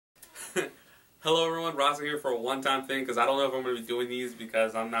Hello everyone, Rasa here for a one-time thing because I don't know if I'm going to be doing these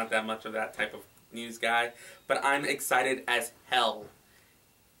because I'm not that much of that type of news guy, but I'm excited as hell.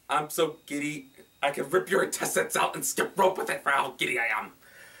 I'm so giddy, I can rip your intestines out and skip rope with it for how giddy I am.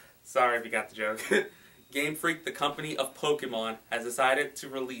 Sorry if you got the joke. Game Freak, the company of Pokemon, has decided to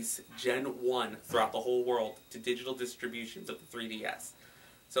release Gen 1 throughout the whole world to digital distributions of the 3DS.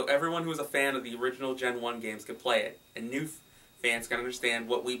 So everyone who is a fan of the original Gen 1 games can play it, and new fans can understand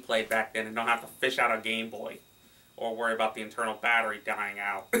what we played back then and don't have to fish out a Game Boy or worry about the internal battery dying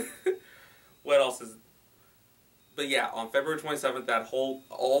out. What else is... But yeah, on February 27th,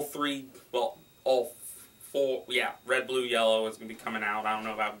 all four, red, blue, yellow is going to be coming out. I don't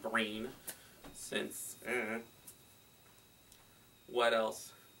know about green, since, What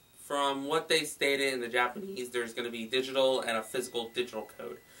else? From what they stated in the Japanese, there's going to be digital and a physical digital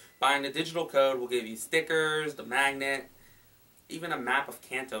code. Buying the digital code will give you stickers, the magnet, even a map of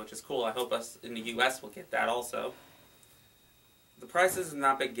Kanto, which is cool. I hope us in the US will get that also. The prices have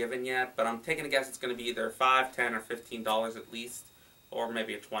not been given yet, but I'm taking a guess it's going to be either $5, $10, or $15 at least, or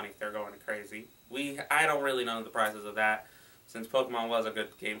maybe a $20 if they're going crazy. I don't really know the prices of that, since Pokemon was a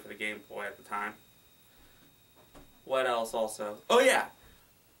good game for the Game Boy at the time. What else also? Oh yeah!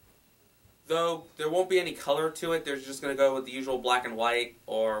 Though there won't be any color to it, they're just going to go with the usual black and white,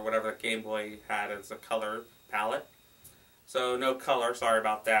 or whatever the Game Boy had as a color palette. So no color, sorry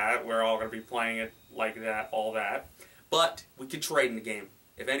about that. We're all going to be playing it like that, all that. But we could trade in the game.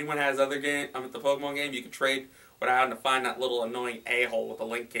 If anyone has other game, the Pokemon game, you can trade without having to find that little annoying a-hole with the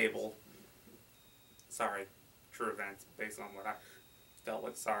link cable. Sorry, true events based on what I dealt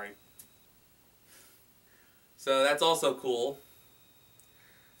with, sorry. So that's also cool.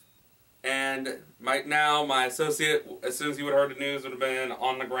 And right now, my associate, as soon as he would have heard the news, would have been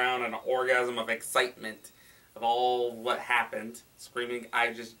on the ground in an orgasm of excitement of all what happened, screaming,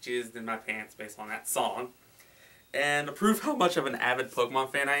 "I just jizzed in my pants" based on that song. And to prove how much of an avid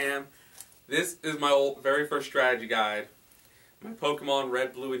Pokemon fan I am, this is my very first strategy guide. My Pokemon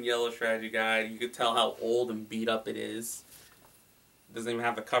Red, Blue, and Yellow strategy guide. You can tell how old and beat up it is. It doesn't even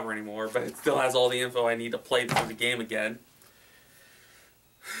have the cover anymore, but it still has all the info I need to play through the game again.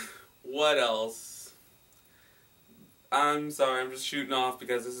 What else? I'm sorry, I'm just shooting off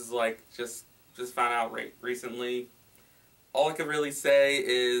because this is like just found out recently. All I can really say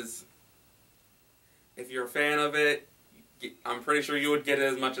is, if you're a fan of it, I'm pretty sure you would get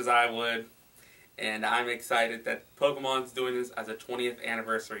it as much as I would. And I'm excited that Pokemon's doing this as a 20th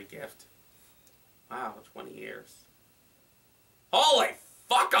anniversary gift. Wow, 20 years. Holy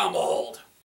fuck, I'm old!